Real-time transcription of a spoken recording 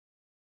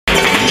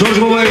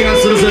George Baba'ya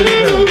gelsin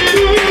özellikle.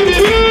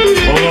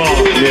 Allah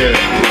diye.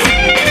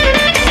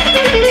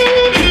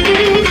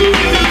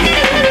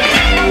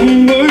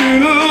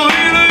 Böyle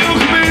aile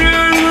yok bir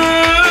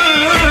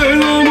yerde,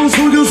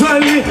 namuslu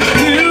güzellik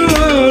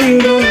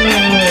dillerde.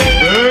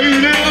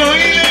 Böyle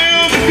aile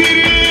yok bir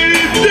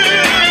yerde,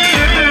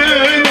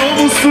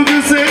 namuslu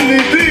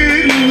güzellik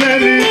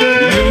dillerde.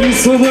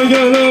 İnsana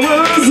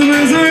gelemez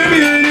bizim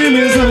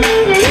yerimize,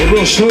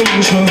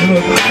 uğraşan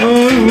şahret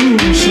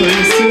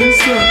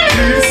şeysizler.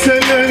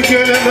 Kimseler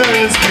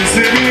gelemez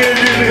bizim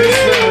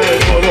yerimize,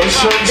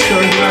 uğraşan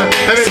şahret.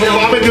 Evet,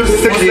 devam ediyoruz.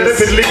 Sizlere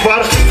birlik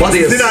var.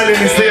 Sizin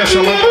ailenizde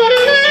yaşamak.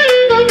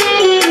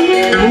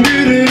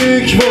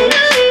 Birlik var,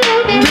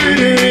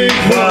 birlik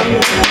var.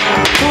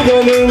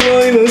 Babanın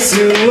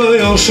aynısıyla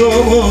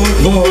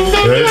yaşamak var.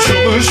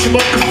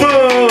 Çalışmak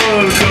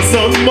var,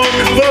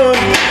 kazanmak var.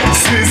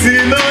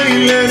 Sizin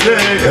ailede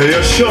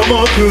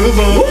yaşamak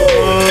var.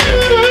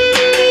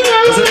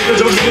 Özellikle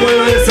George Baba'nın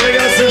ailesine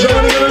gelsin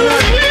canım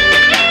gönüller.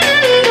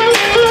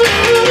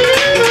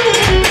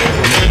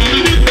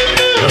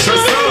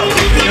 Yaşasın.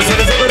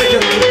 Kesenize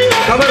bereket.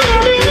 Kamera.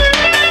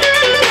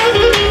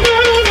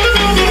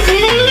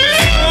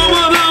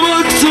 Bana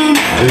baktım.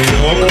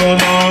 Yok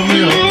anam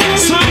yok.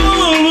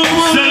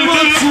 Sana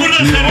baktım.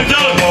 Yok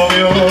anam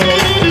yok.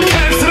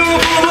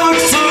 Etrafa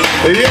baktım.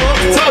 Yok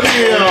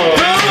tabii yok.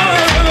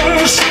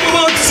 Şuna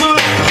baktım.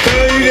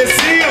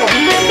 Öylesi yok.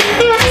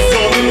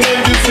 Sanından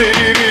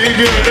güzelini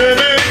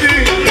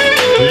göremedik.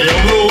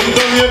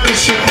 Yavrumdan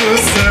yakışıklı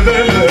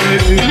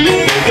sevemedik.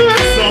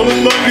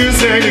 Sanından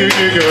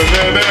güzelini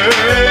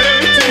göremedik.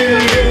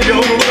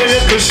 Yavrumdan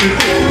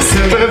yakışıklı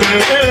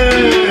sevemedik.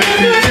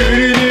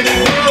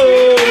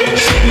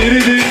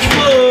 Birlik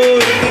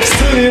var,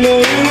 senin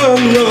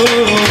ailenle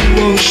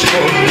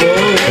anlaşmak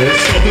var.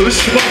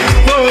 Çalışmak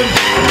var,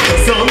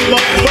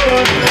 kazanmak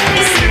var.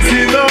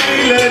 Sizin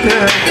ailede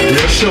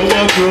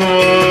yaşamak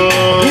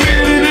var.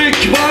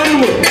 Birlik var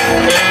mı?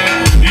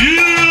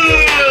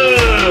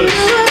 Yes!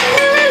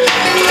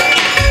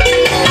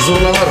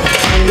 Zurnalar,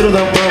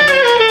 indiradan bak.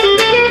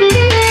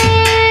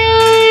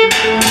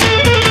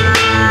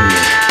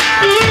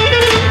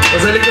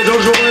 Özellikle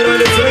George Baba'nın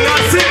ailesine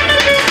gelsin.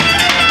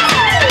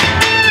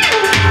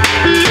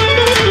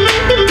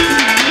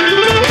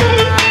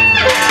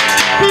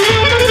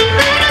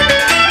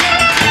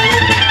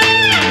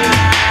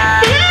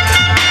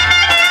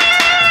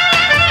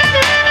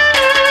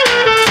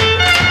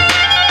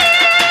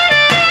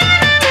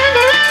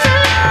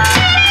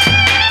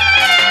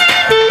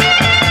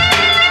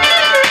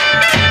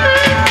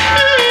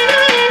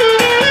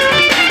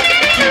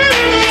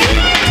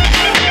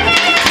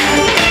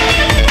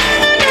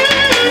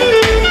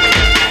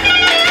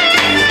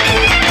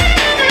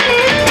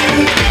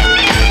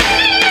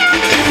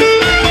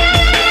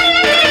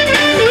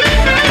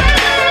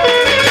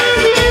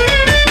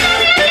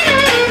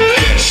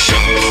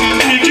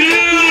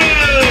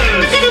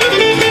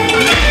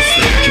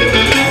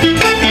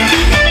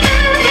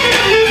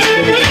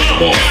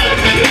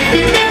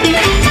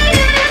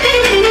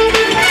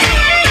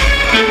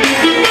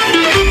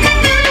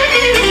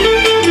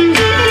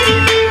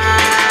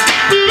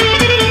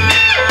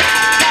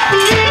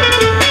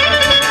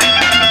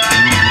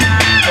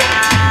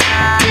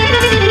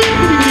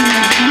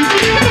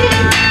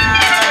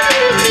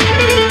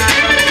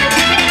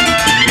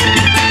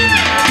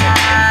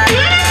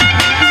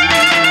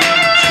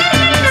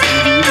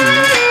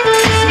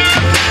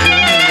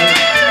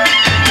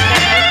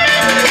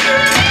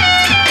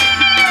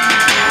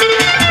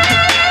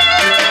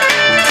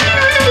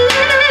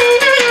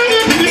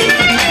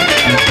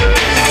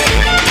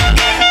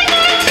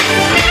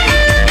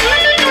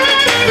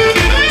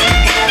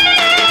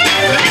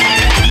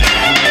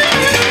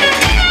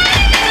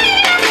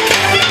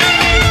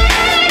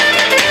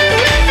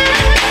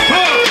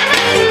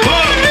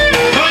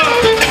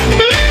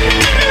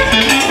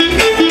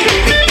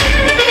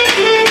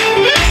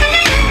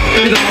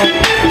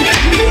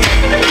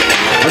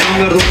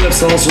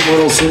 Sağ olsun,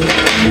 var olsun.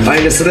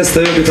 Ailesine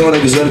seviyor bir tane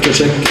güzel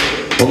köçek.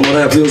 Onlara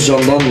yapıyoruz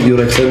candan,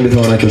 yürekten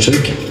bir tane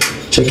köçek.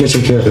 Çeke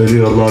çeke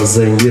ölüyorlar,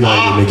 zengin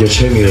ailemi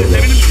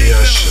geçemiyorlar.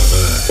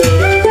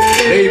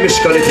 Neymiş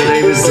kalite,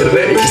 neymiş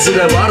zirve, ikisi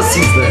de var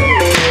sizde.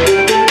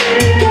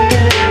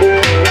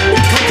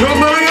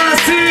 Patronlara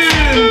gelsin.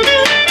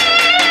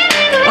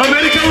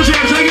 Amerikalı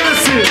George'a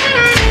gelsin.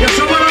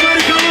 Yaşaman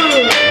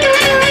Amerikalı.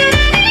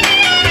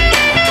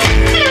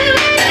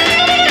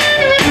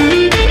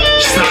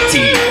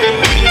 Stati.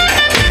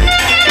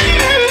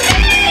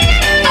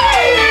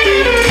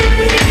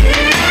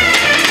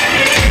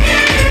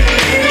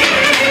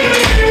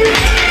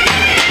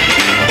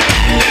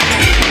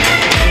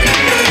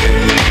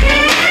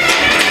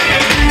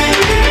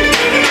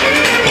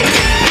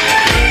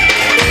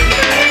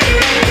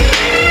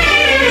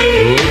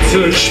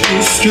 Ateş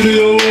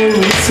püskürüyor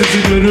sizi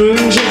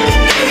görünce,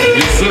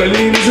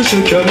 güzelliğinizi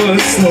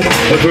çekemezler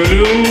hep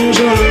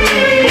ölünce.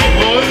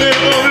 Bahane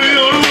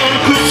arıyorlar,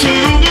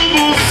 kusurunu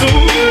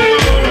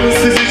bulsunlar,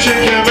 sizi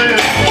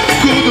çekemez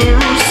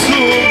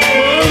kudurursun.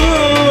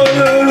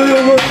 Bahane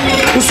arıyorlar,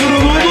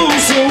 kusurunu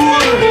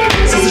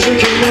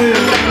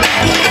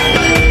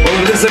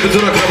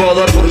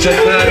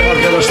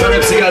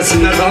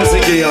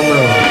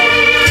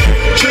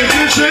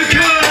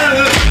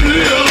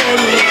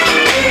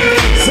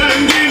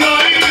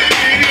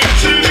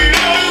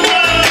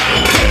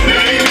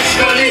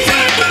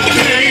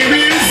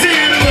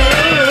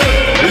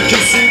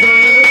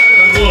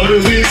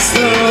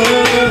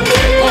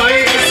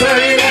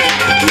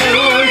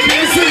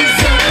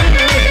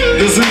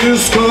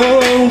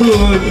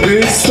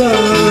bizden.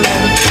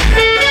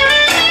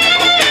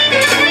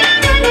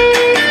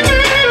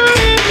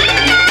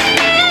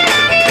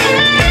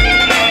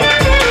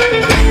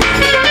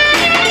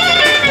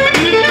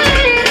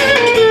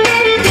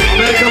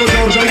 Amerikalı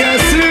George'a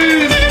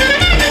gelsin.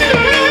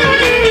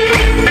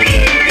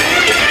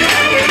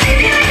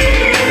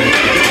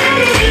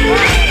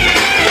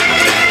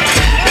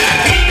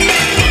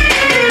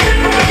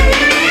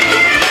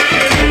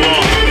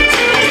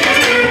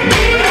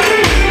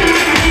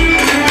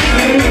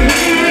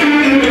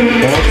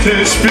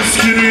 Ateş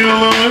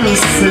püskürüyorlar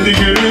seni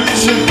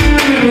görünce,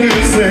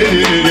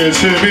 güzeli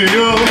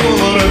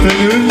geçemiyorlar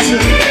öpünce.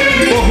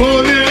 O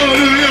hali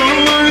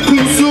arıyorlar,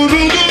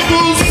 kusurunu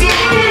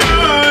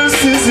bulsunlar,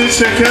 sizi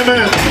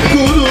çekemem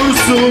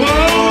kudursun.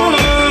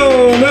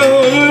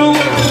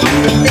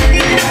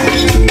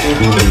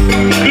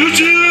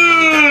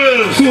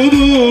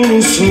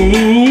 Kudursun.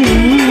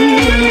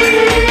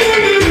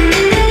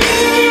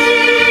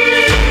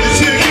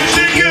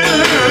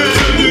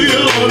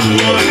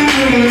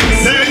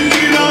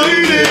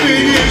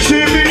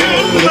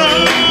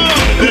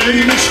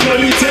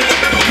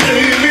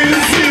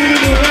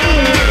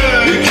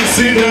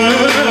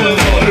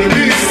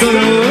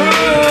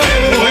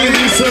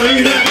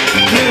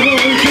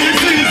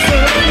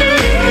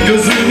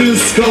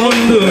 Gözümüz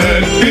kandı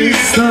hep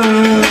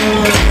bizden.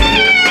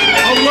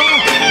 Allah!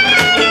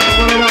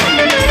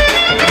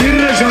 Bir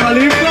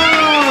recalim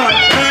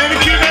var.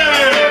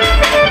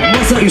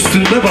 Masa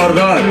üstünde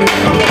bardak.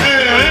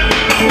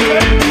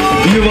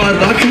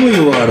 Yuvardak mı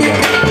yuvardak?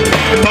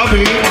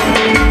 Tabii.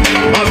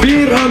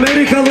 Bir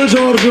Amerikalı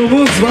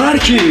George'umuz var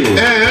ki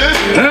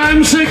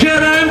hem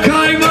şeker hem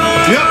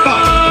kaymak. Yapma,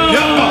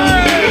 yapma.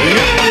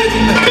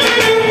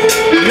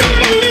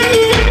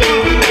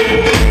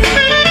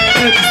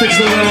 Evet,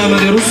 istekçiden devam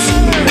ediyoruz.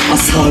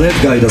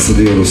 Asalet gaydası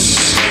diyoruz.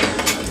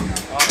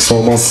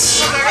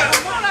 Solmaz.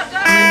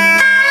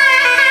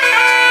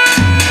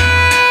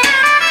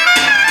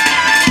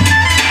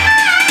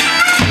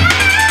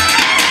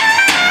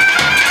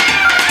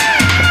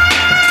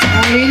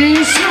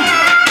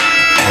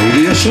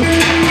 Haydi yaşa.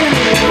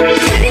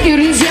 Seni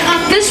görünce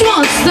ateş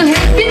bastı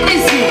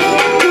hepinizi.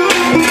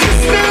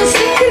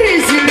 Kıskançlık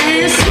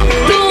krizine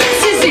soktum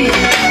sizi.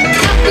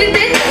 Taklit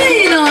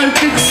etmeyin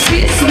artık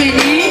siz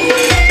beni.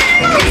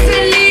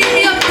 Güzelliğim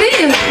yaktı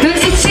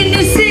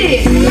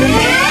içinizi.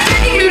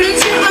 Seni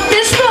görünce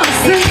ateş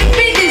bastı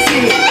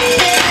hepinizi.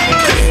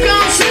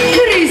 Kıskançlık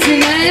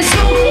krizine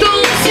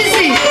soktum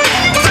sizi.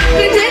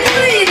 Taklit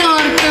etmeyin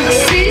artık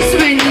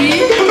siz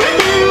beni.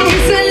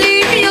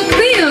 Güzelliğim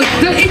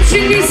yaktı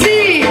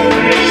içinizi.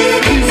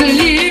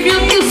 Güzelliğim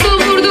yaktı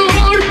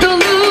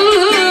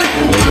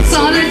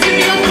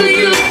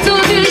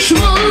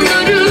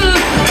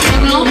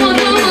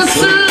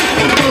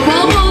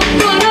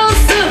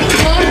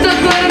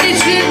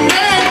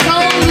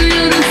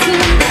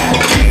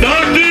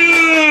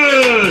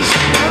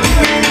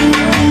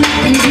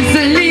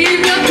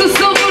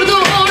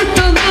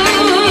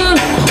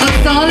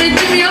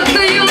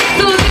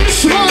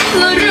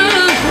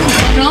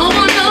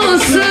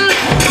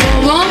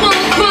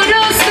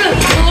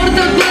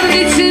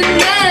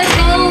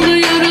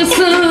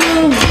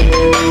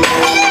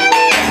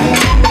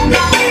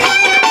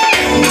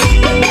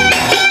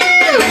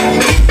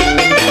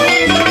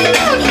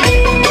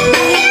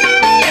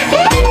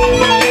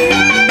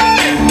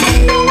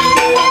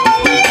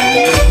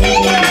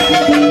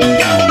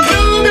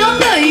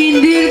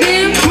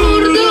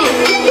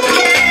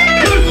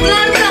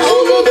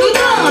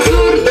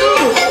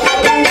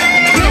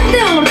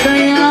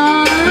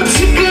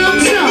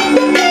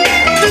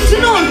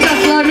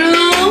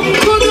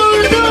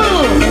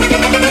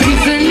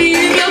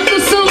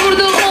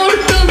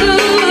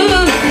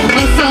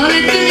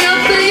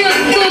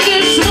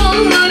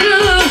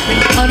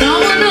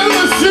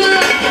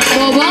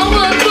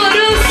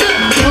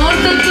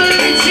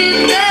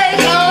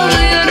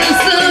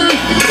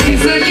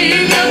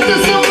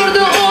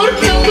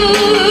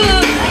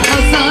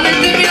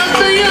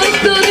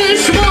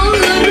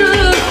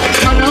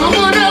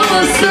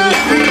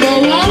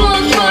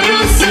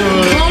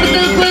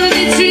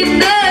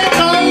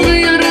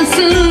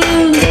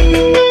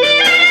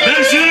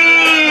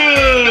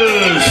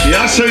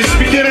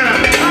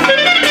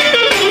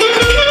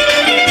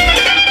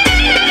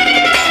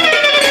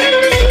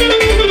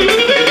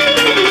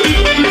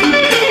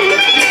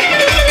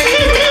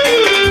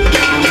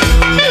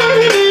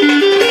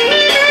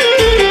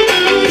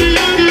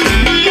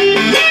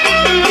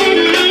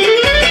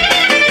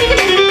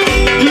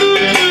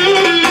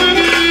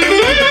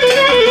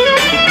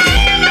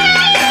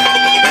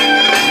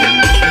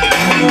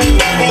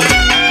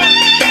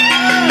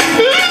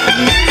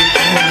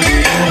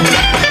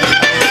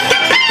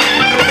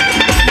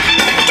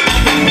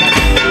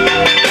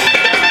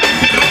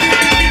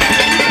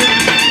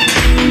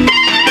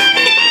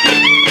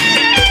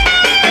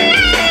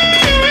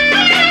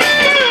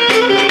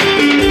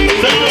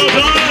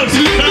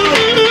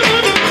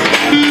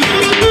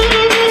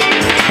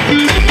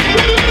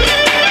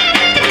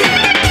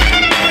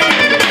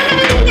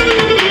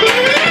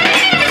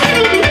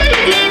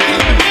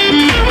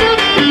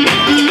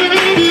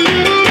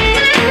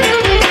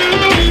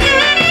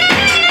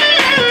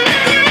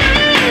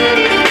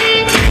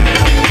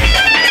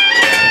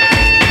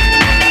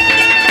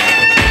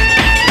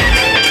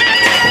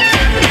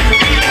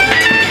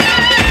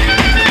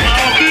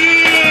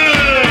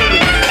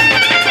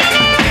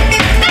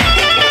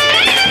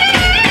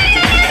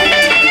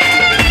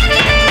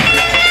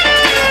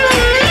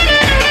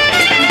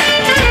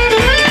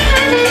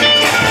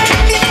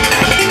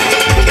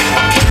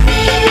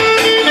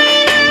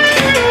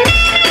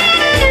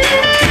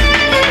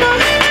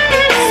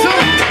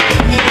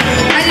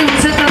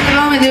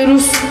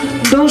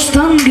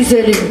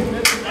güzelim.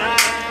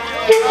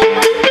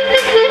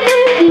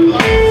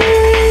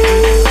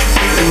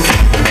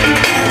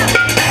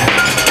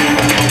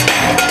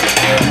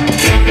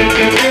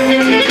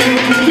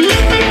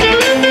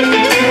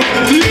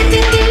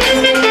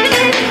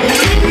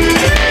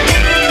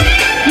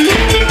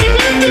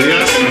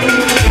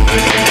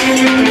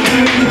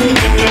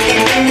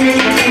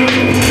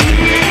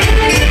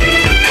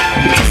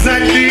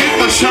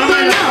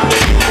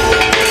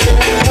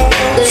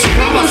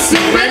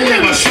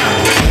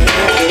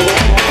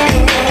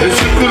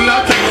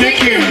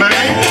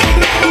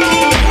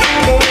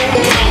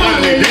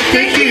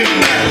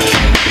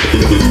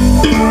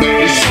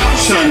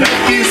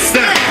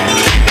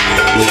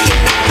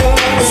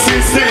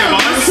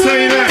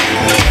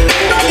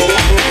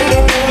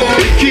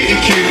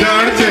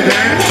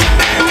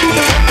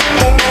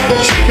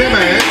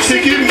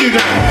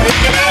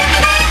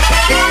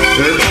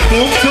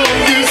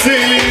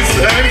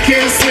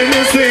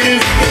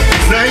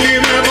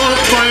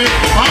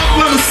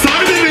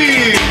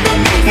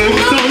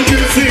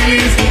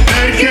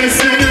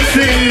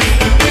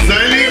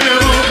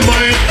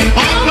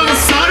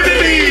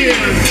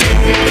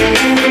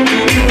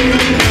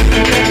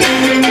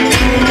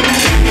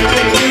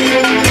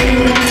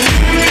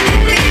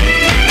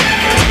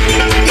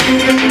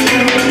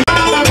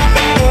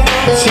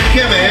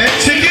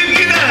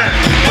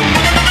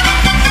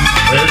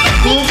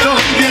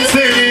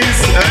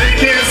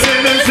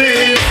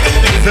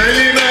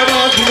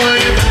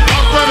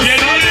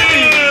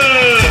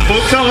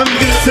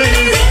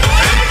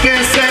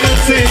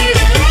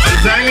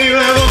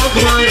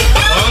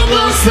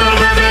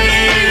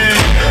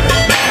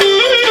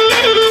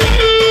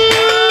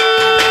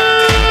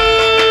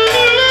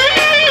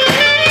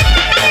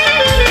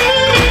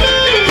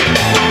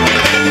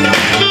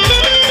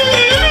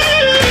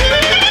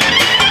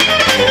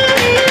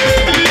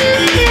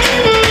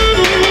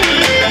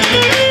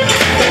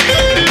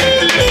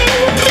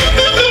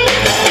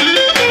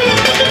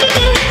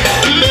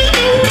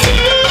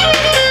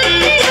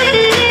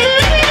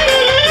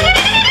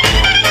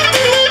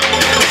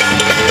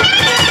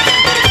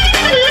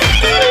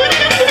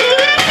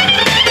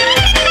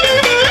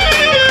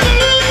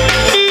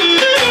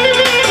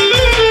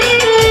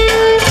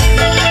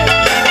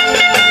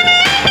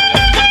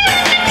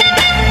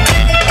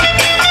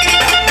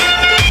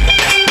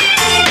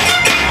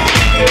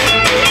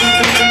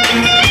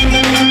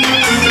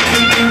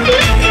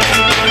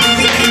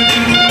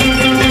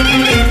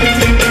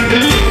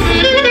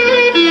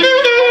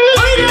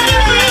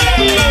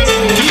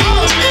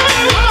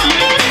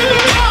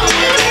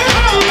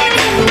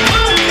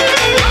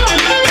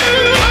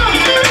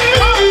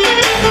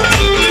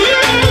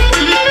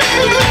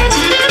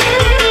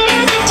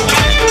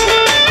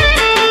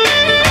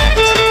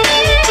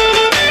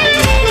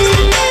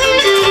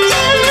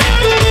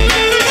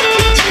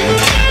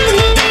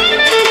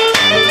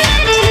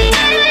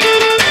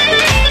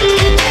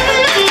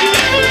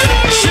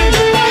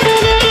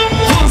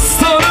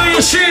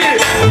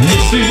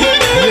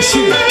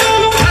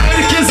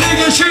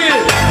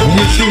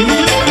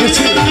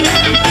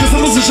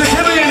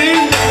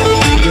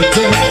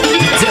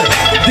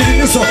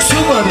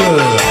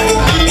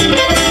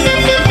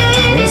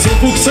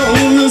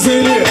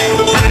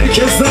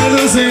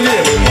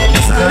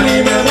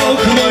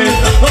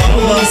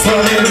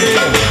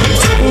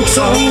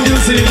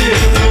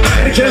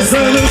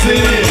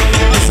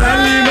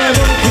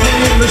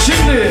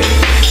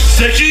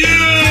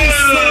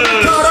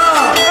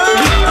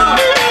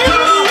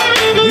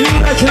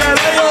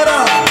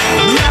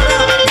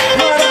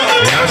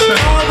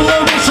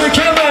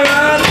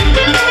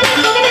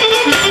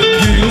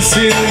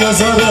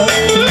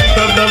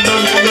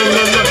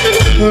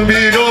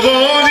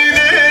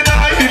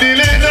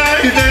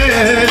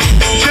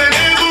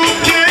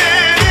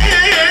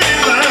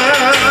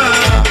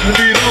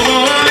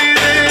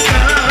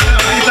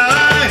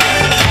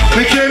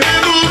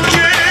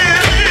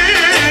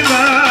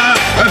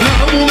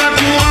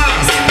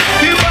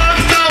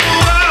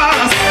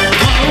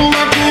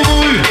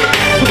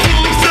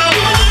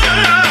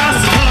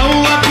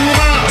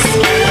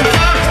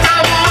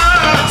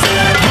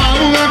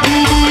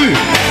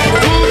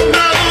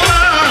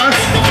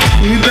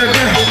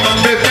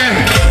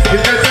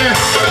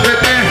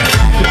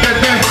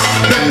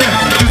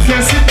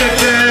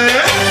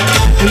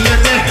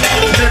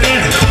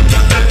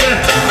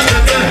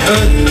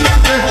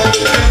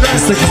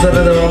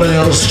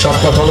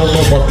 Çatlatalım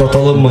mı,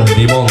 patlatalım mı?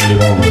 Limon,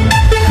 limon.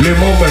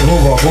 Limon ve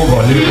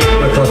huva,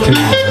 limon ve tatil.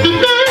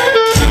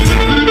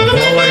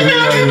 Vallahi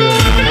billahi.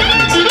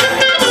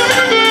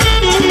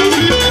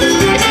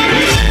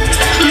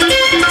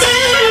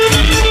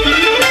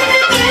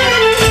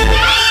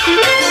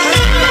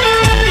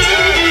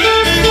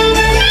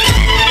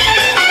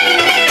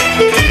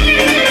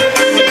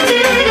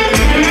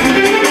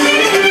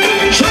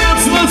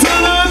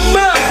 Çatlatalım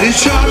mı?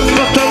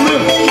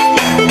 Çatlatalım.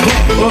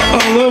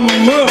 Patlatalım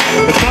mı?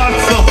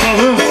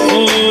 Patlatalım.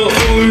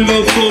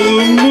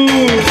 Oynatalım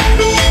mı?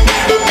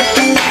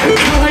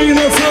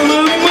 Kaynatalım.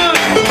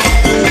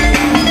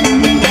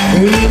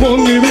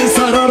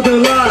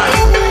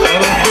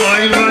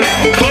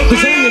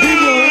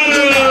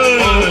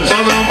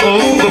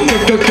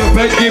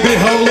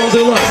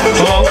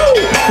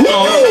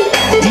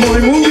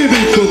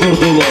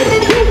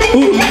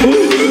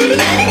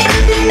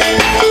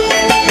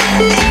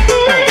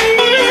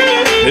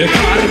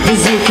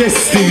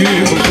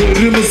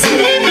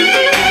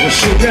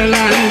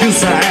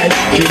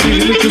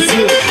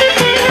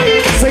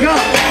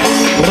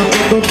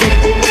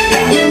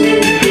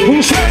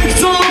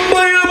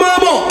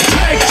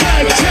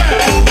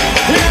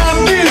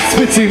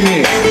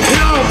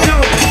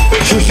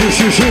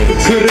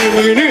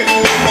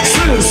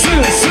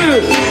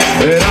 Nasıl?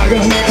 Raga,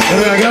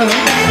 raga, raga,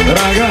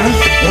 raga.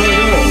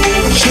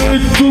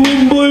 Çek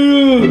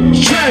tulumbayı,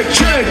 çek,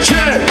 çek, çek.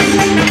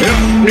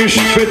 Yap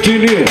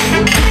nispetini.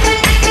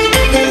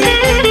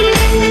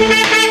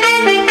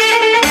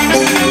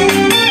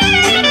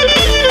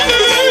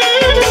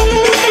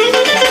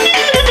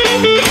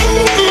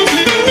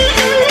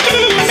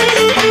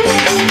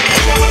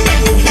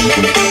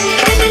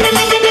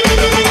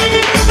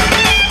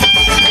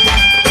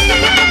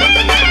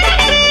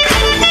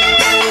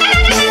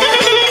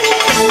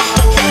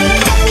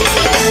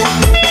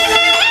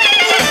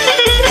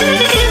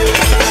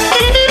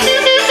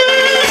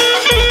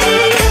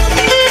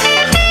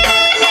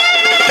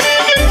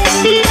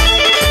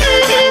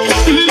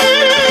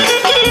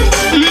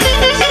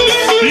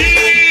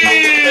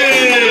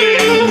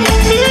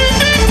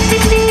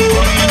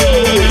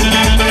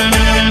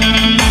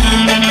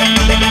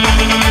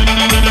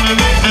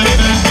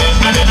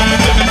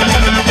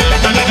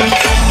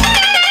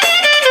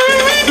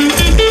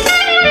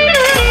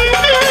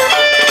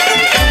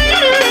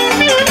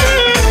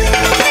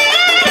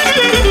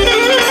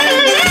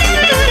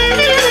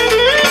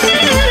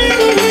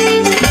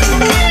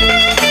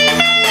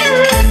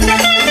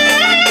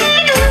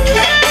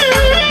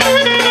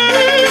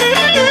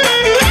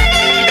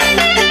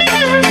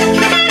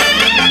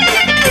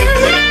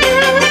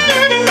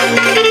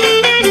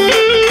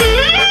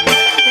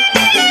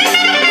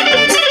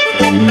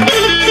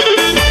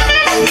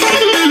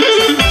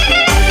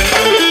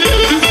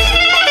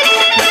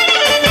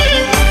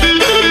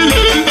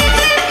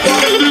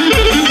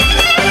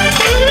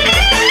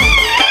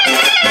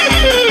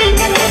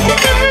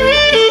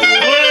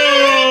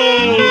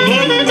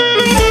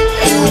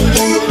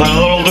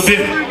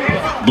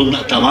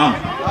 Tamam.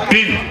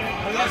 Bin.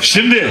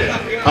 Şimdi.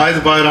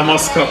 Haydi bayram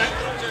aska.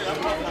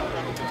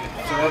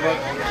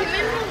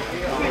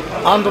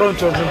 Andron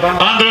çocuğundan.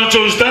 Andron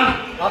çocuğundan.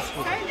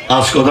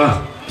 Asko'dan.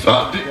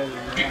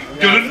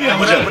 Görünmüyor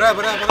mu hocam?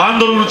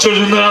 Andron'un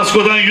çocuğundan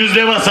Asko'dan 100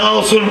 lira sağ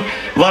olsun,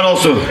 var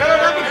olsun.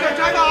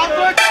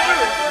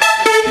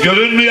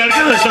 Görünmüyor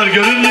arkadaşlar,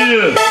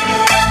 görünmüyor.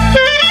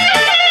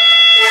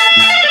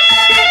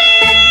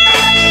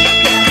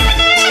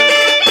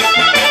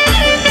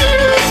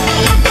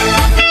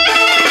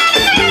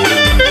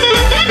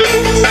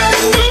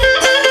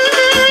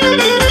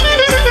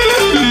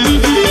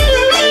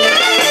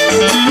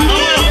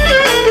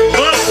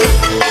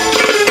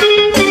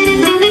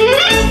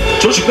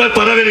 Çocuklar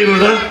para veriyor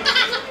burada.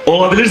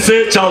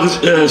 Olabilirse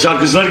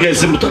şarkıcılar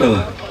gelsin bu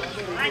tarafa.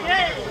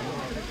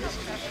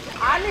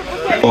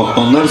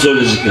 Onlar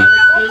söyleyecekler.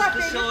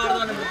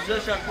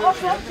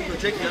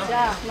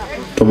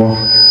 Tamam.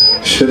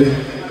 Şeri.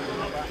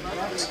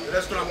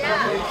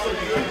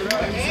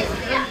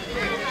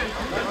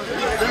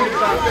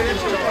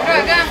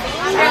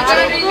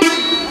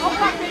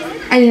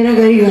 Haydi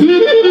raga riga.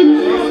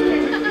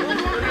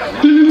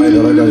 Haydi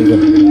raga riga.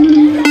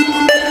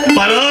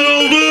 Paralar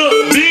oldu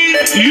 1100.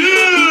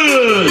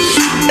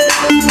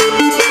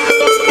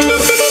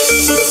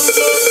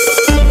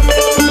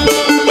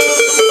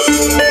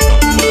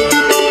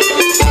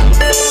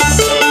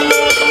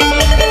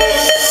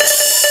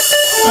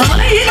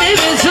 Haydi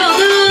be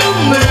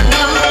canım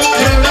raga,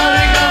 raga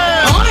riga.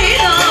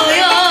 Haydi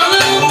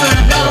ayağım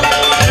raga,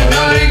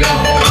 raga riga.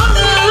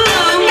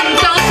 Alım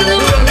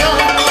tatlım raga,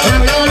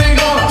 raga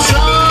riga.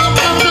 Şap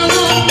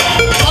tatlım,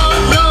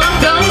 patlam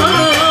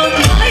canım.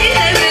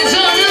 Haydi be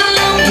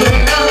canım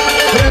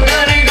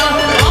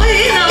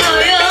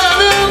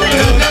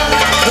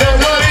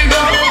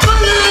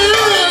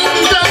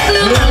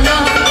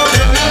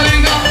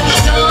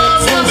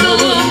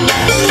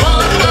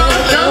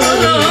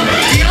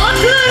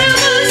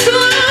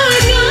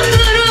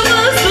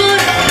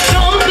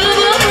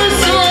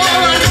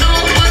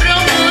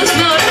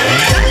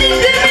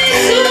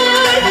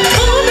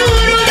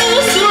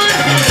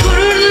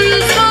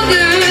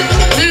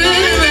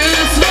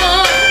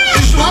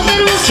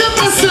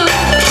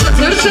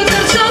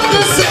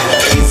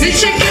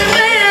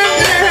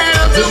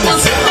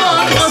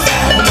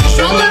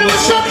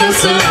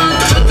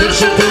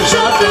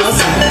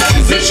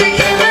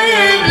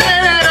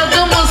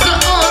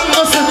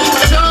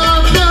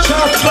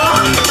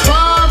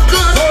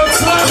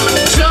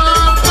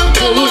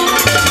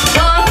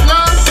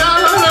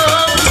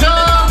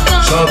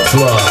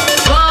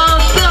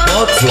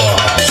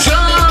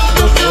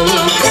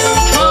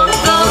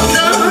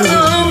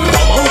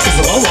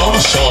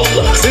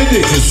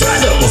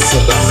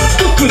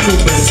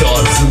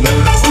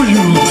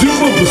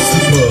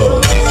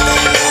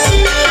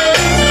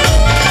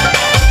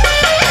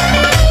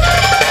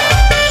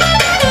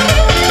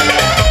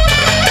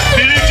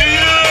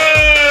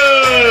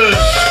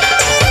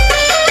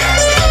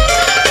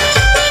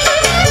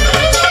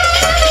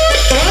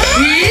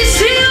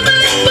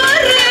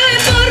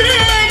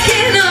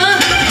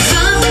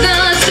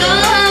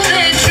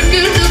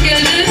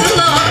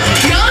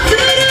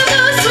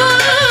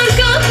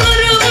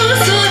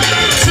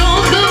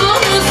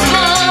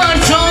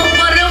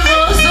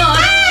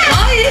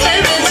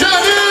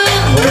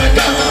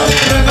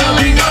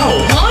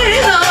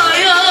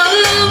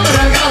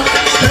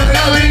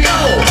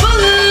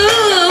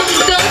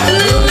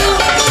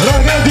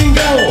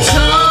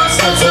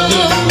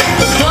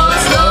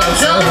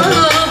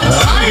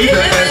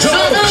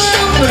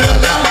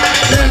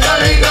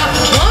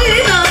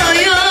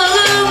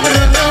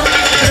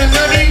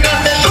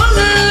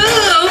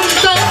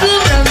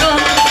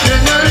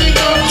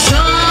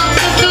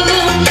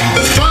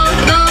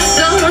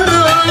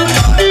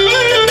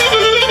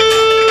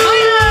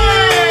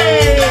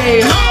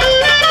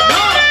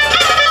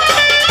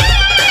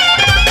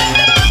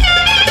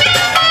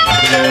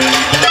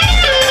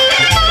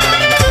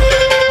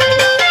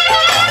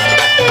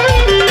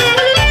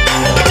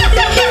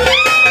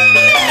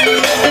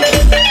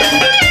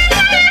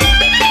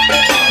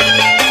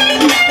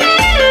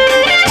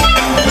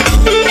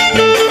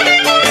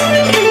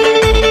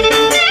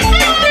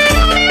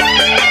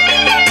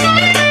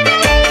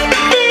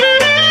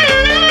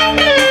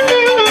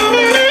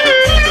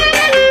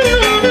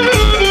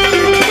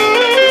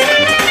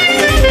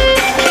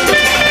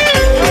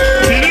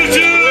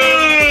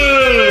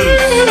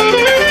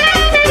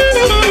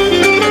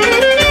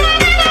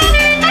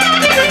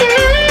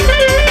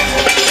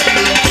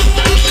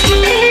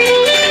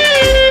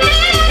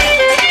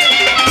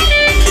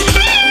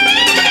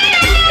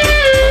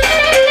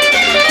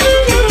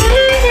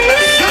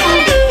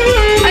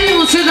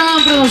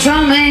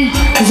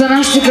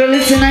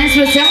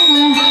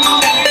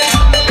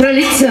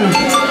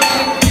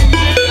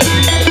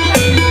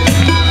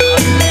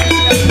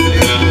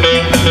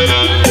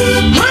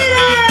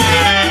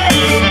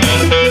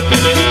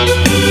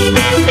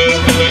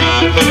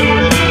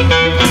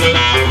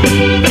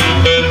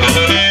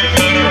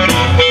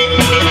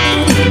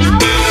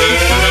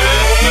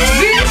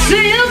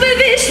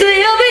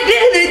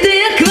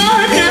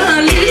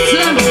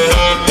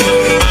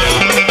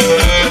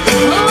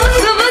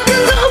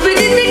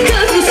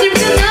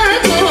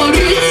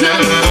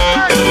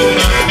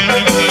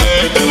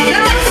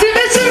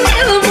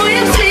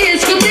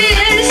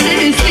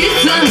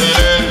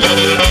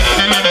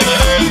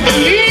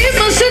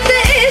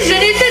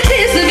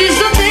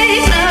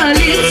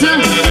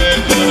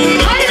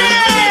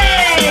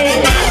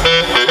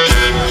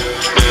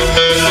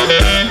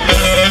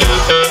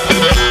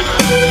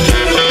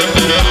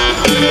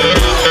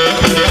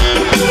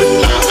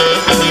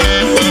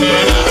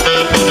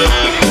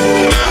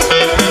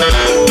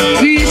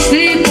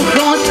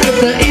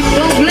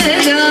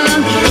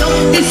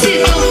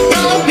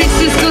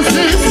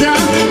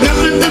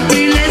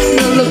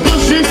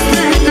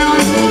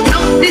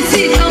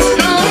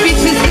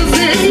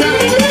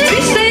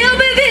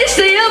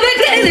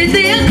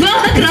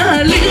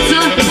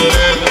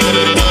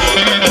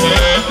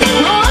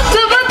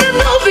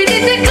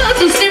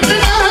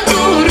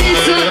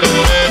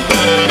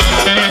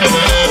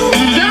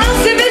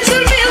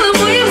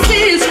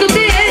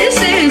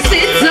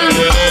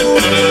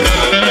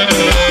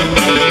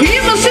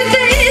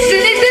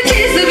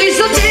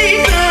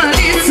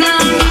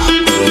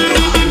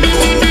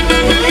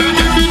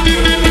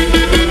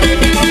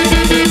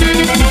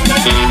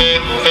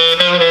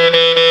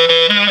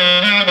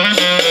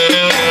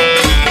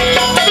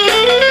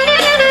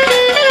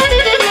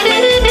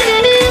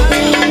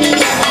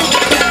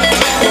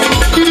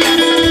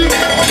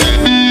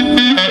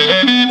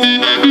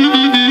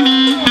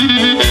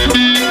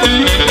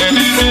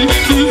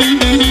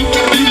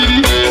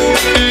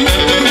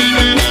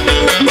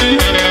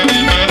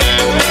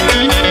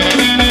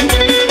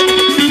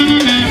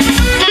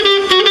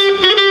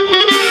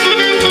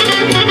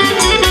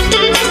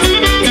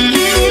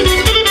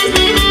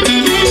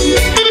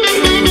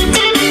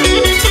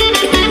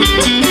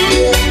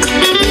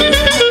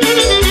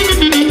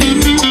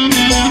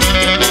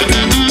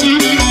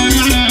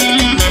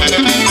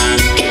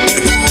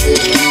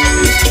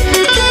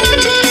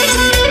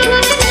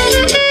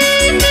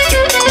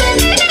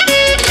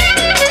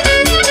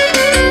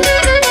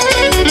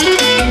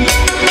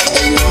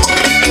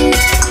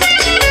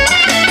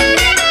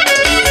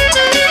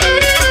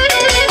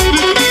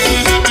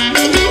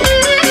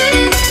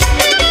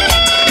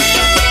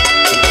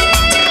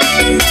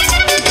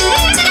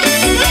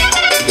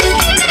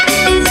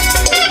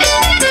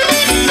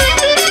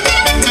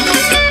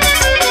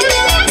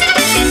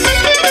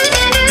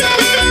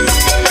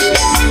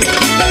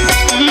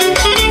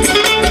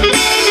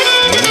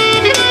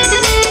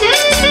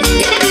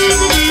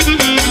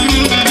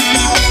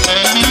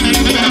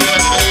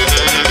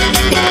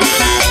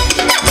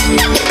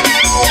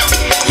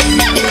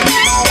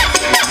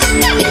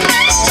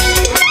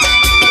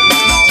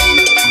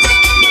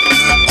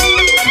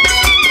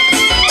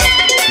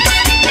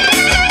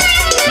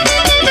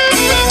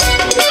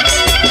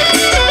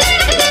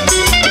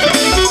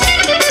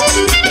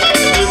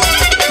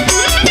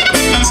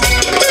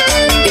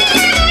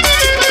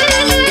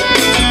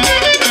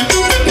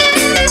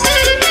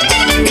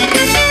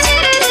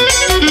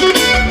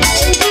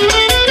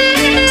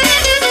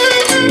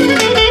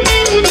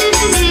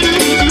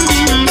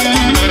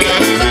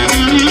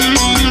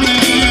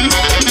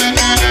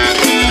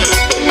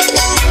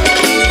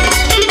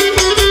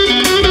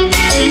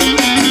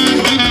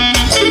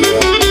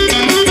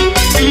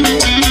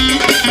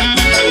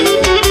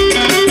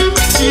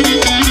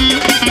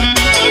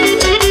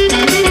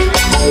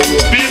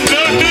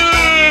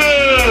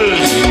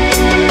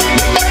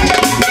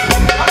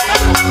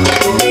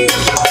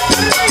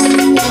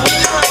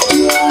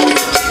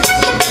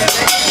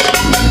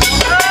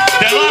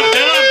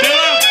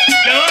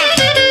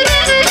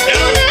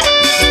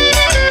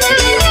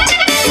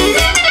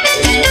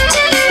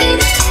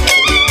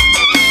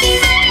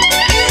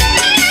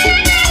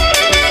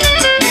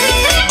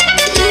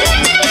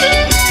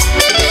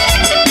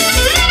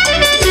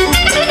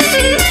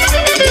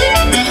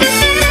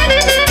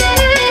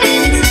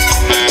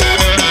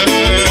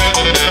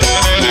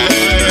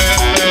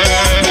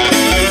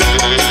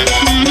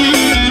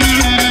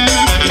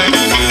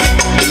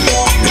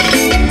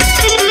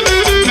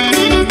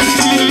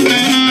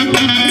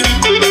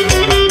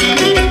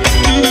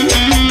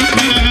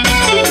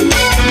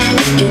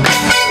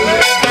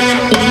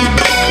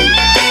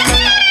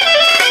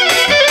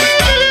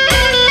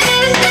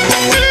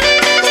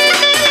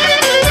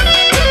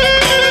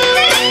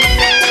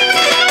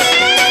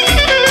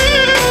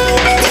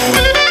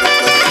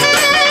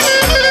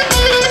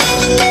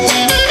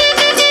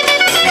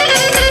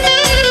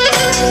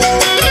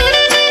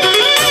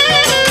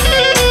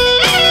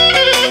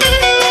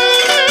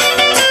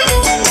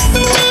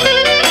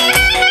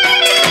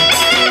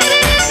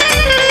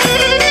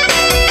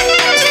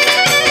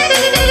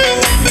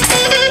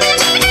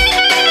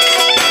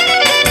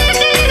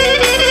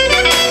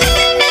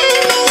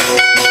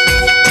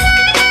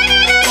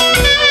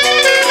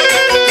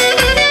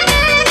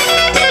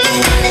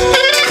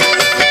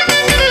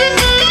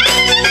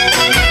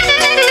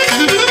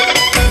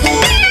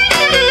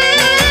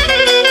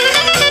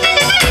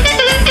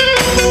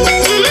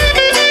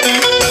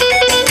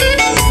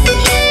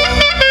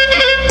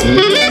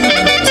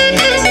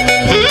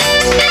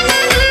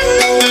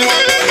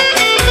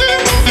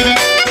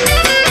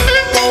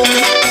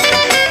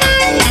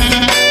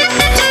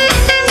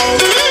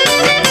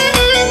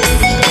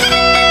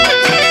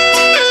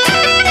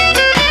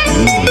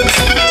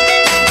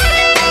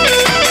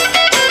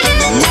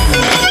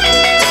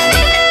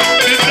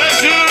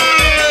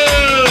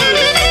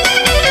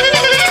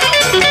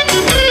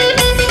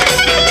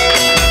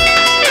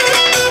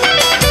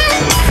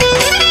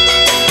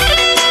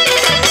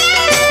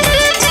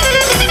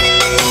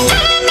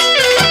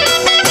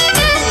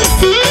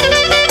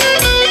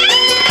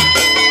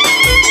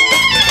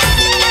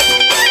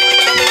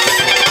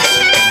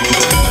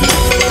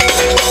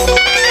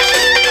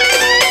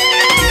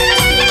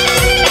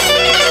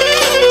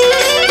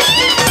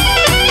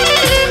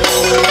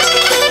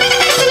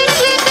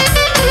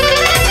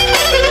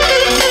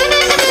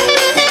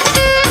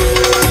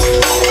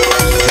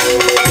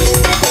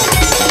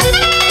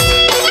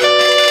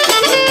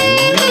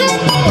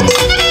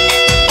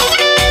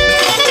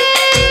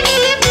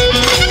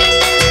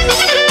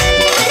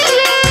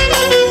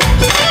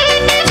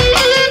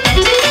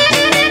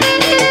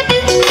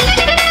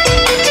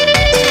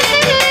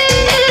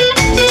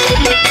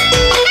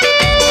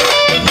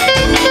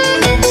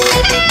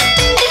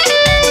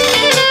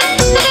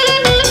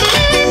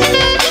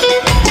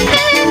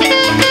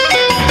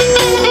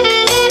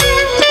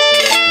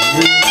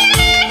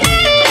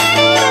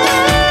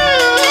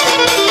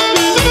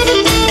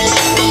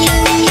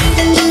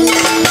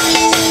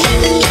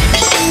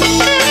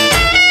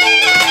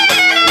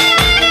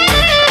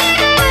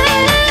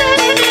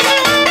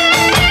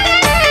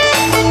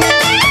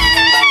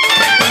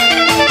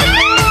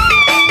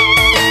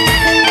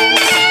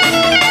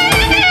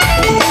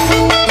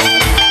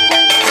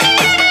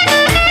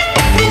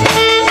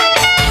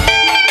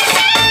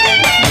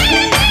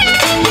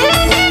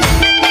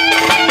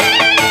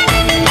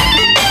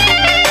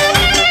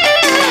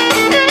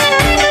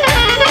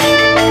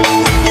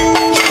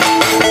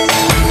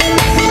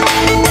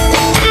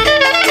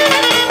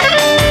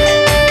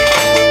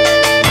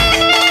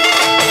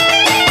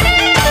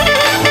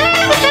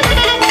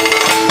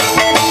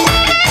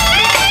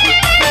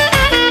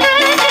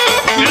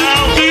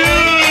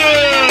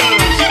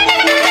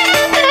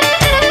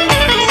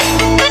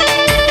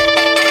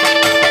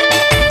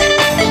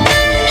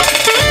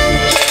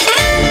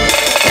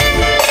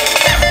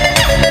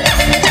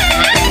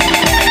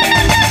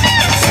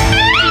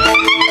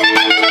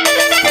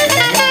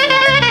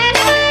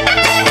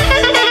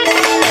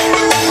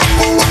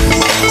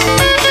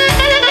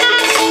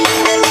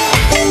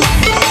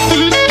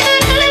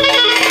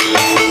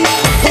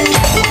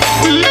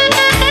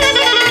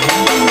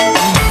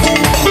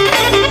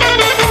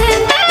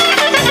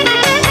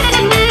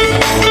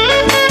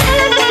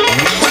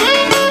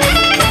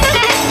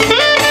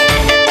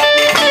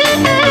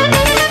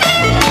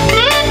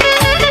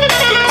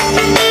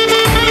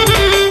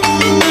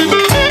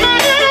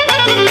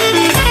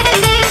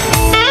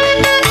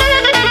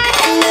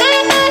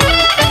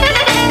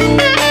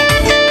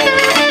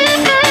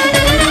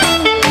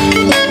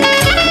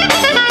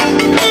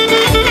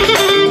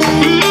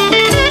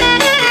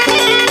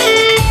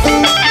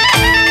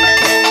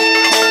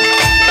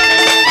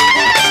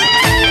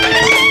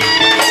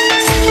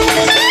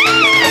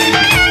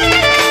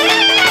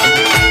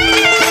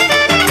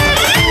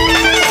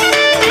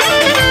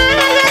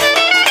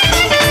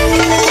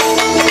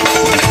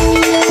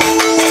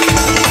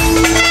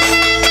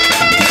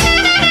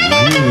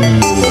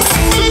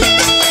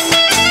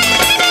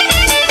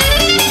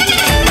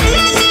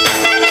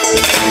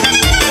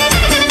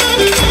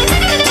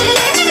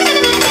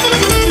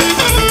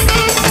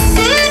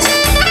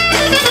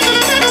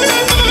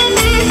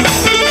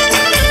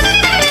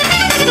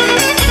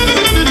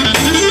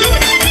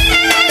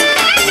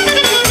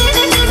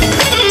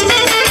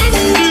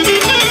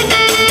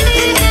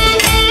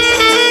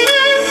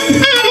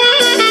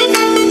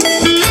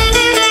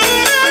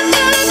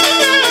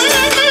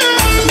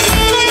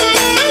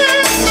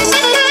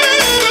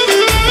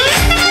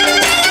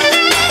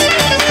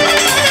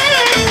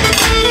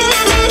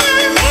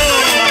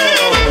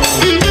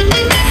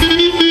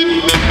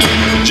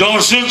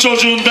komşu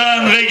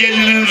çocuğundan ve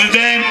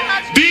gelinimizden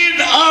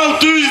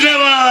 1600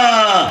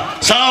 lira.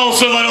 Sağ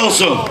olsun, var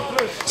olsun.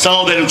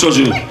 Sağ ol benim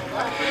çocuğum.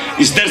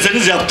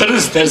 İsterseniz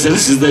yaptırırız,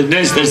 isterseniz sizden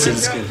ne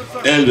isterseniz ki.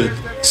 Elbet.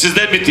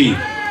 Sizden biteyim.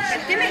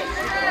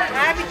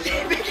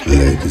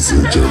 Ladies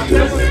and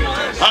gentlemen.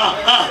 Ha.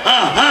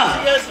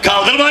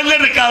 Kaldırma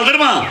ellerini,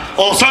 kaldırma.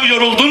 Olsam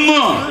yoruldun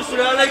mu?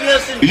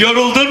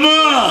 Yoruldun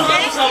mu?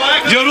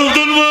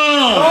 Yoruldun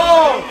mu?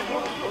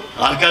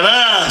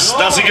 Arkadaş,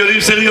 nasıl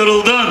göreyim seni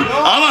yoruldun.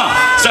 Ama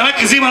sana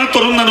kızayım, hanım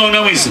torununla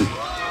oynamayısın.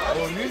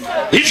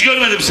 Hiç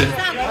görmedim seni.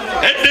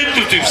 Hep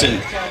ben tutayım seni.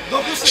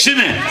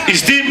 Şimdi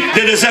isteyeyim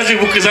dedesi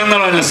azıcık bu kızanla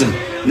oynasın.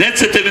 Net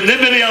seteminden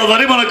beri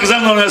yalvarayım ona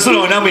kızanla oynasın,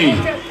 oynamayayım.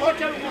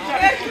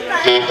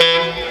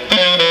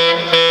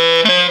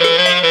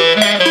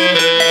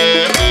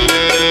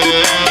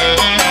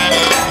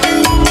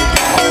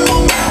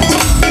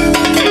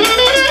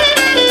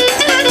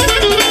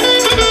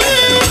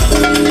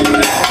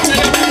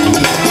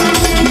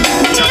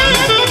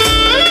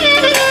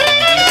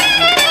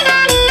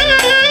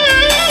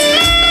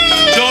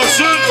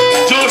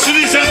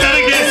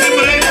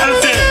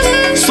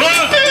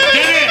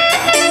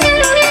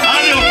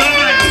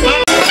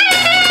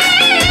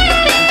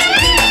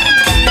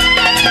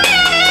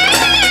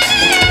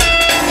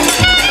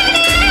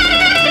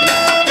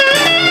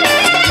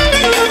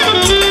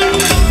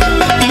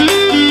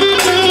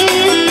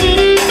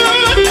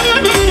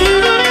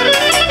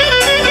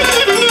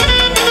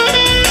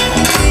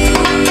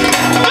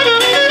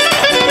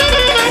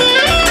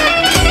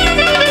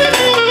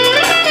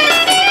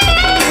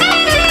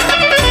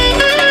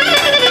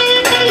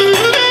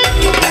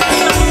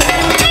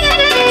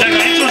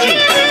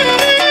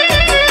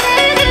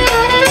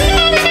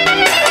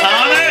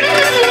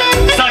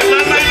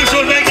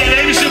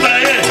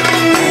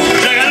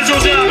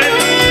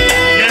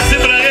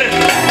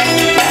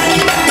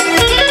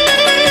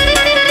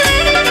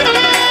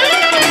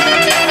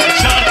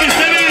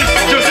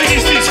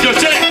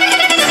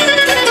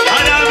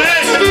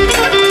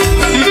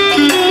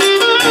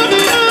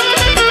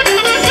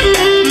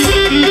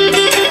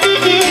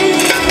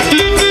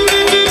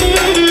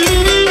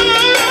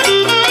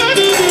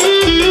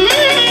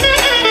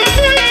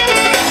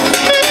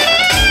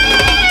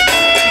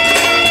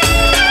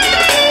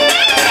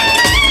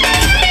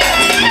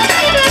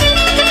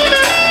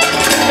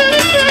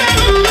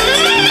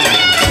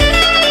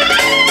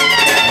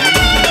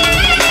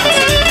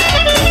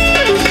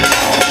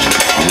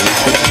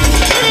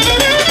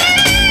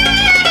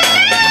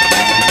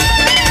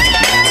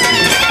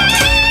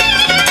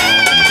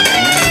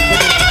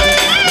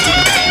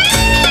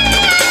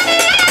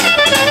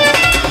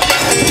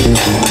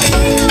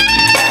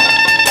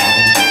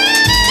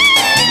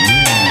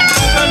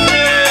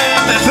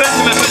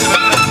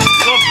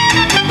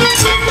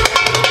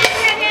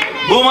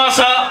 Bu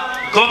masa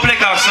komple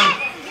kalsın.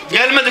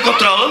 Gelmedik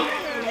oturalım.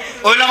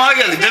 Oylamaya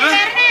geldik değil mi?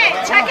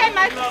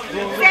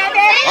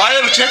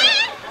 Hayır bıçak.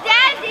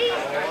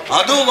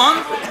 Hadi ulan.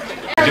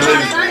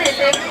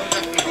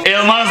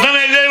 Elmas'dan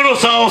 50 euro,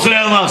 sağ olsun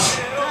Elmas.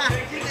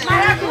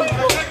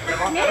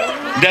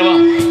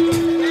 Devam.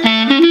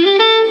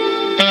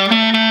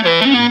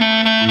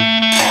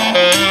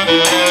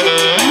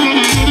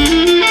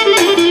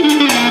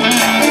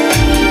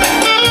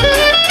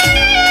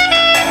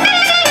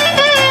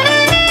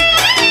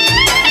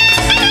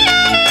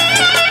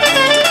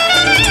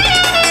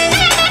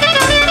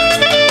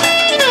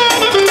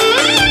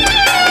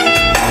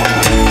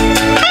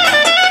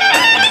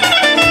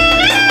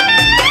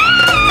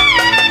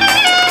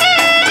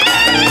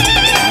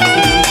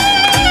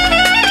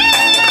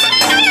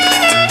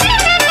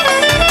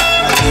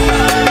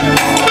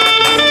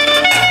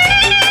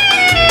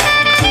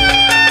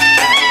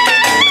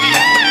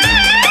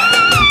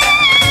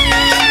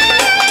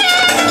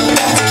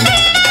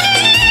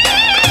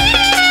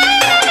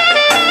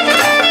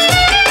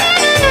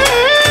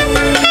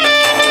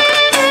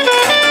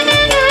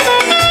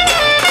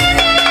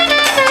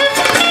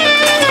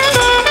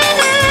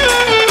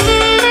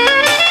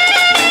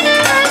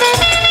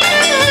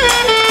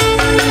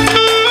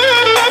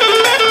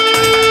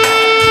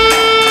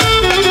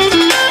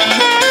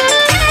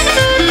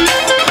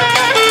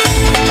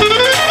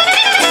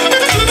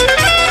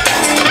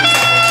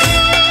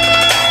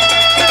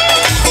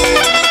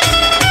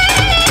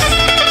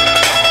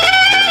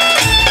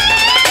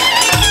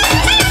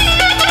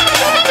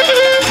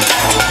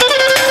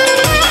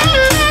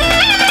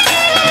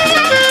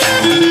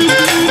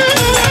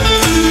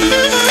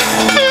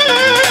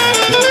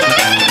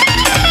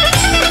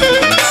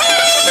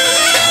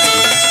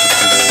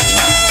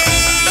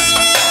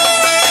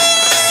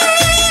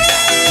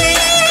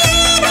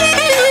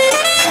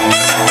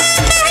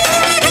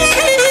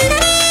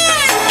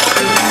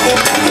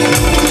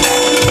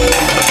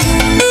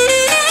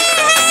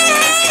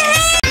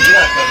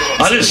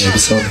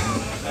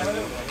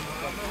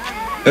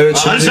 Evet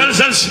şimdi.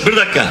 Aliş, bir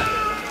dakika.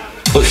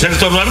 Senin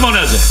torunların mı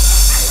oynayacak?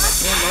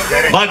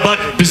 Bak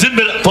bizim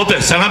bir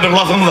Pope, sana bir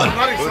lafım var.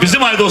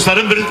 Bizim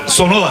Aytosların bir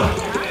sonu var.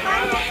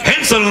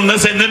 Hem sonunda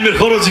senden bir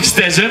horozcuk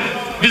isteyeceğim,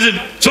 bizim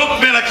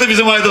çok meraklı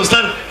bizim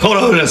Aytoslar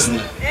koro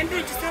oynasınlar.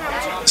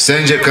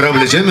 Sence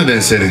kırabilecek mi ben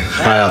seni?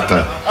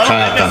 Hayatta.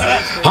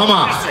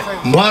 Ama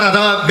bu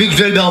arada bir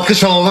güzel bir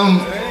alkış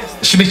alalım.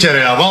 Şimdi kere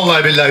ya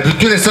vallahi billahi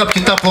bütün hesap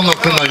kitap onun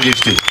aklından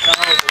geçti.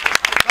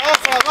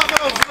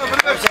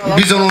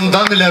 Biz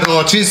ondan ileride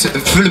açıyız.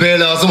 Fülbeye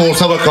lazım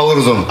olsa bak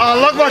kalırız onu.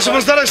 Allah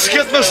başımızdan eksik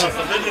etmesin.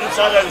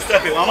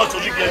 Ama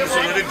çocuk geldi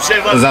söyledi bir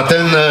şey var.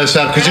 Zaten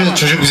şarkıcı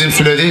çocuk bizim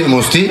söyledi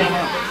Musti.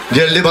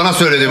 Geldi bana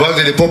söyledi. Bak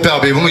dedi Popi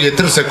abi bunu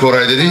getirirsek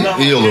oraya dedi.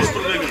 İyi olur.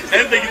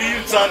 Evde gideyim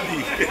 3 saat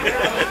değil.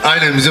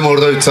 Aynen bizim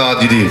orada 3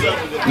 saat değil.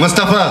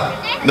 Mustafa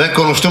ben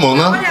konuştum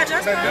onunla.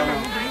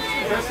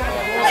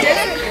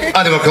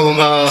 Hadi bakalım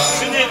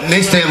ne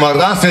isteğin var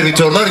daha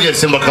servitörler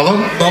gelsin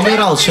bakalım. Damer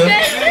alçı.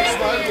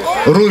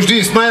 Rujdi,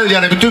 İsmail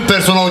yani bütün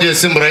personel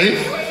gelsin burayı.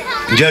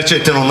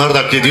 Gerçekten onlar da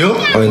hak ediyor.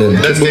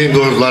 Aynen. Desteğin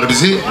doğurdular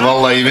bizi.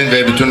 Vallahi ben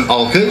ve bütün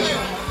halkı.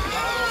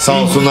 Sağ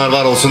olsunlar,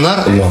 var olsunlar.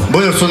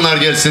 Buyursunlar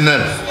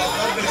gelsinler.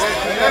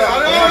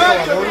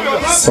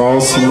 Sağ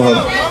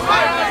olsunlar.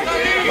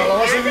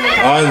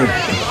 Aynen.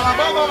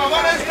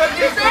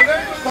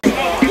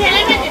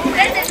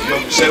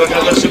 Şey bak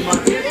arkadaşım var.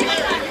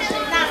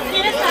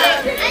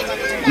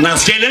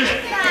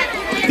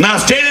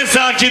 Naskeyle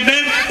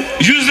sakinden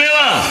 100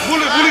 lira.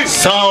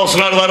 Sağ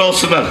olsunlar, var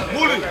olsunlar.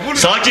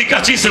 Sakin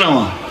kaçıysın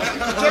ama.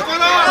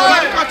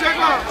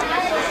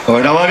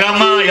 Oyna bak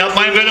ama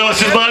yapmayın böyle,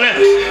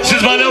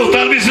 siz böyle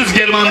utanmışsınız,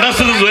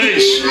 Germandasınız bu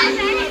iş.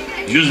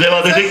 100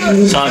 lira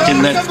dedik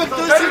sakinden.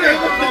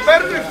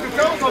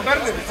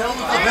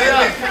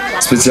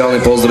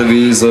 Specjalni pozdrav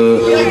iz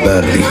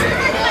Berlin.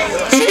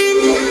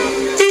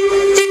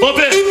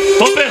 Hoppe.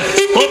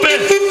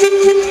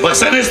 Bak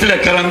sen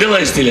istiler, karandela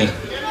istiler.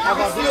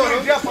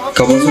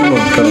 Kabazur mu?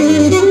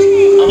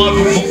 Ama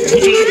bu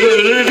çocuk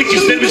öyle dedik,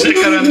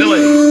 istermişler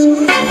karandelayı.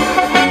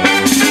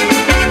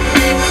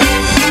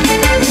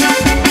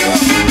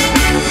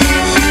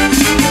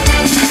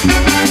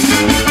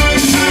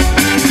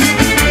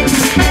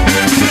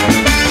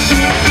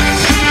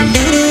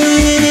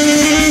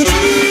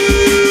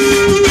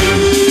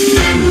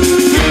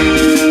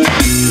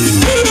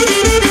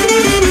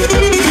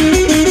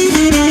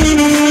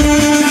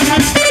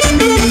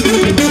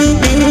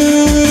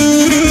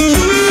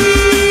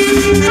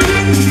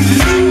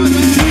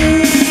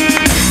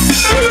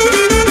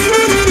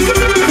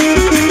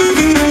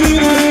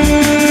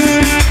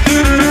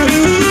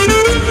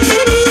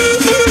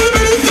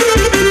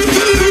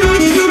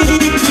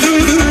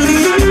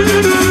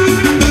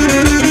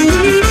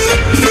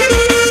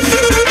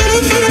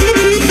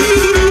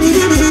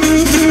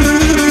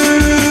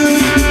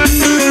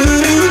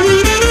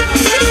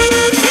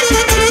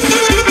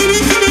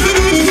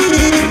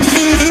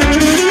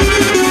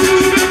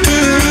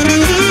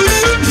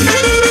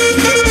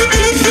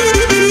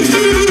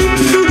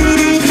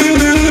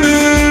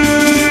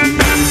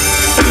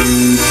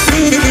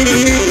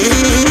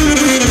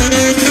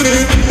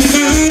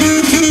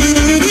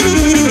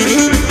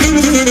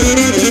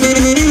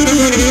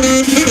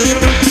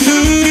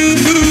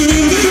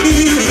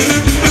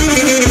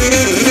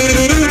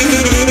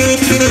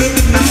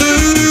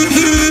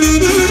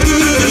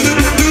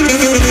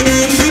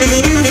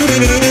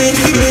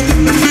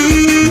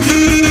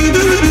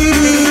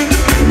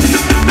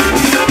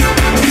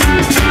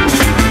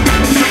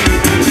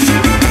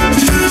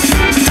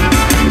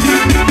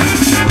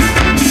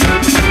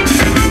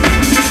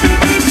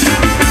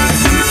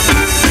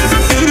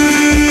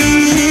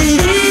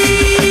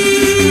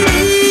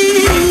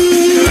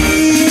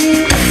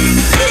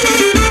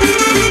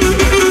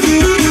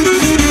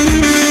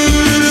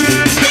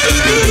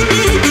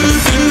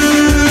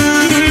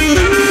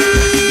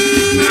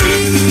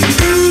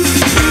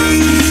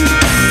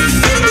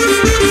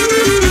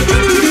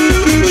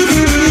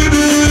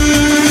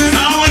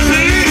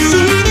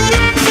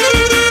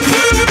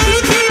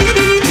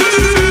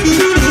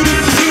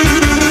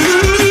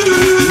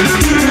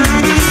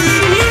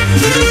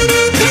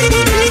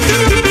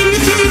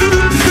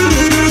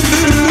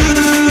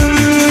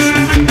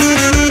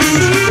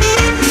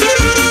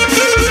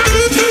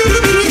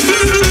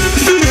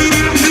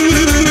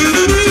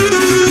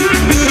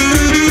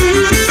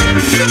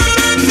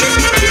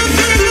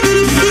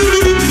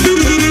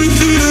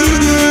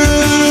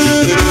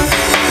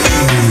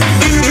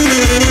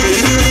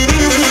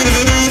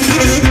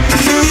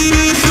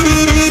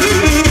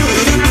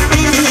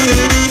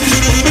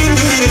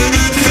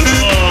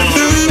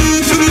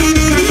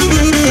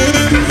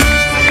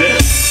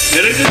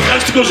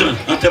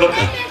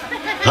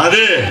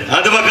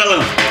 Hadi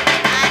bakalım.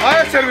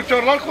 Hayır,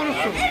 servitörler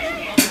konuşsun.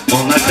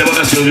 Onlar da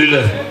bana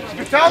söylüyorlar.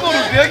 Bir tane olur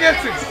diye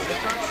gelsin.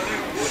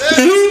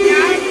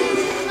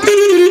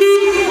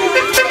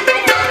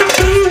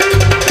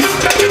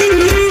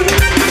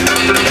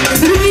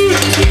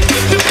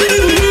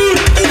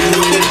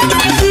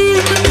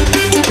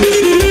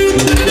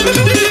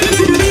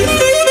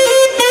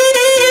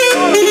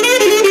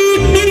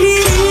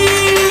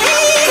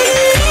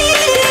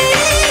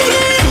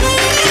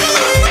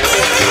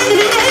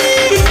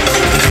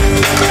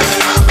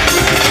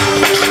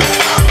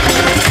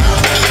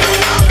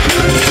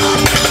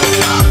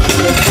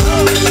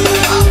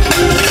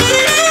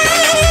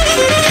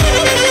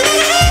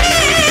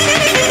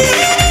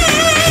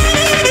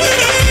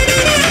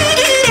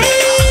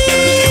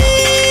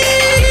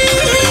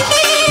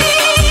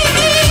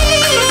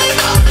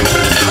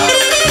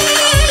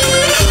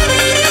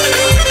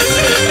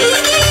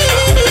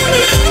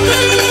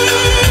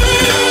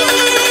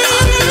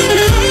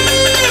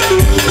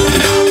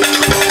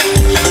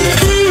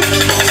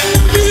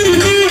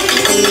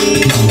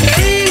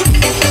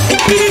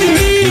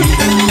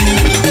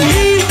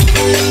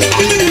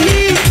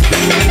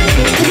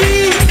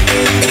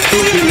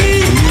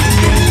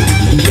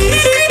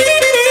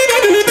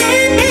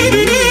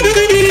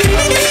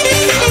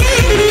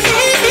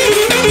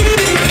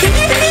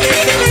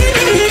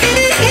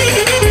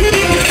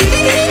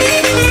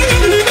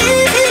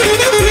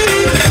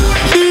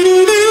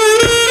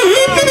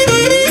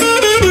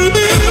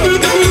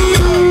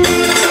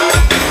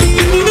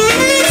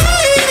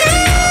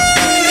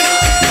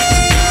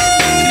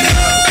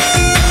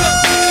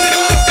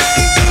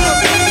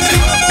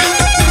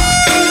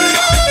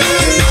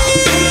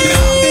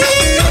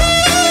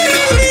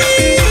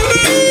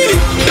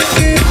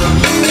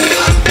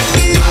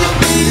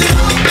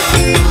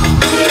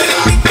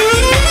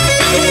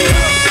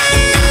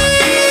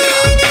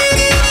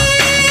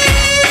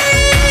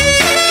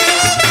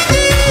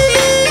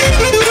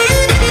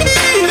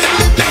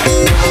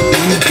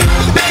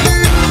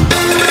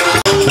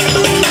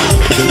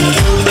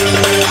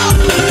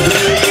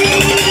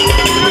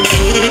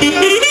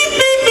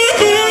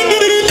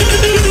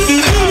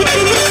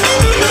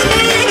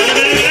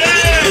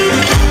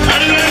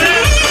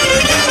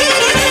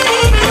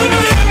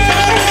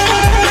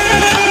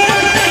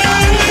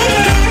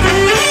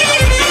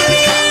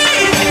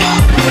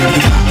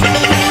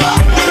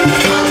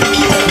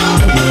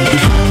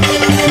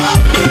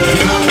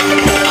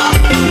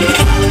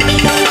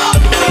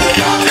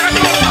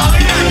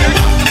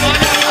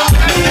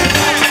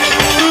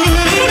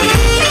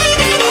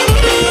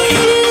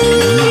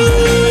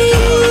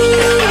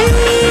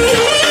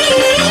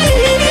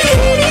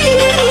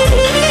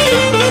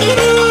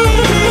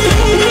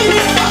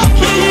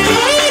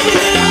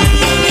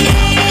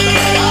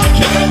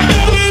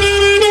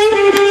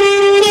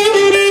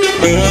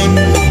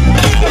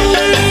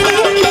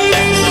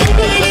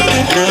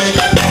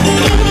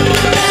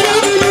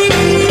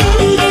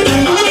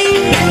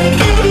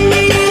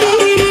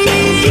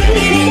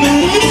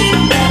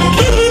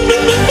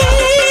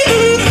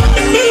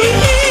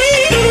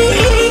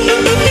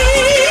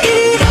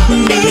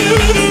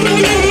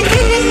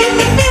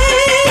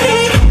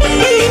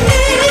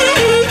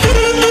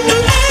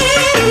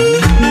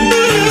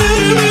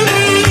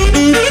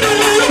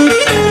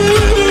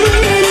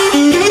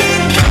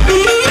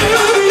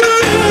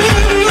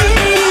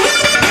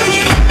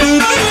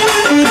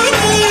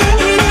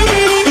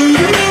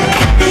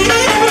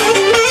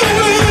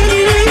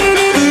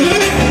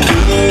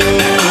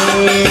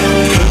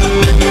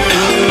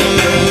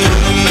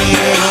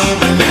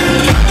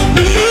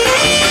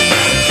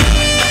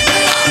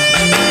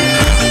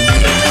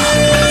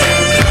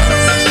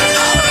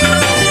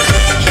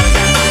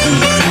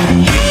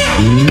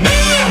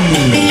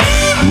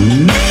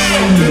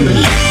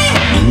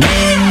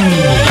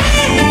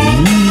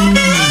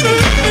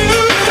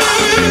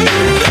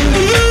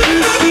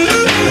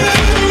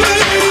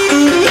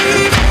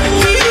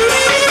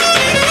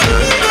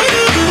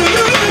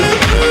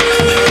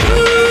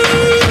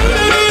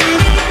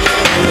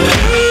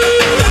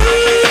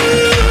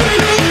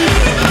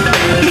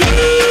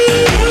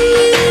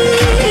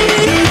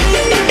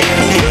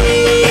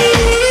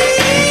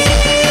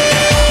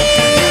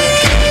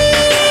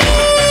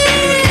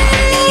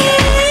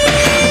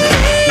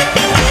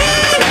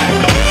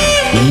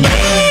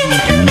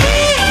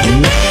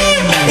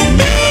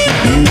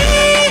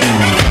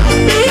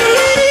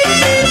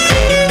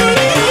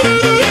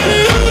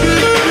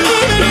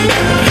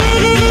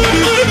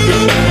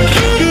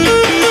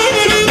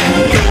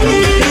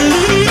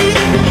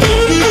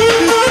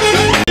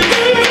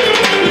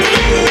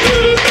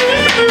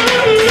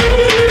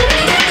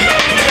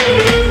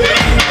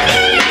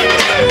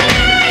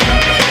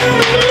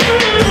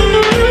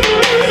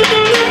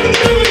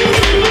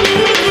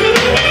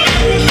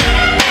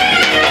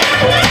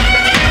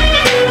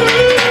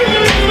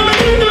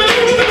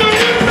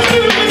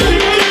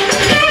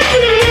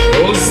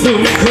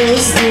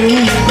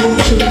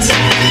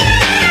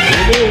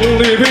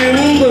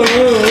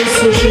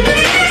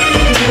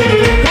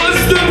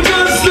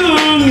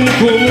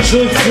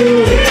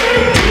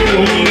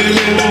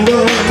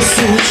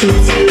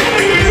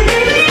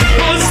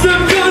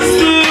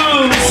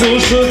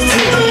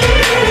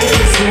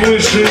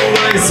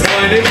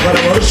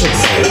 Karamanı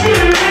çıksın.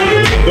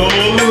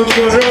 Dolu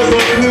kara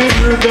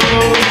bakırda,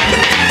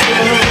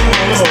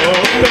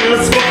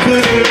 beyaz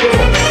bakırda,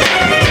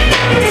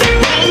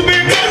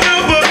 kalbim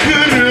kara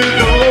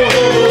bakırda,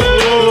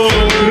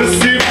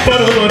 kızım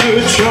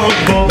paraları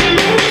çalma.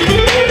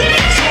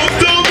 Çok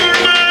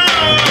doldurma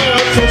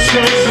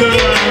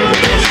taşacak,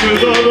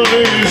 taşıdan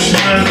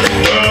işler,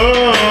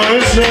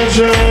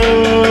 taşacak.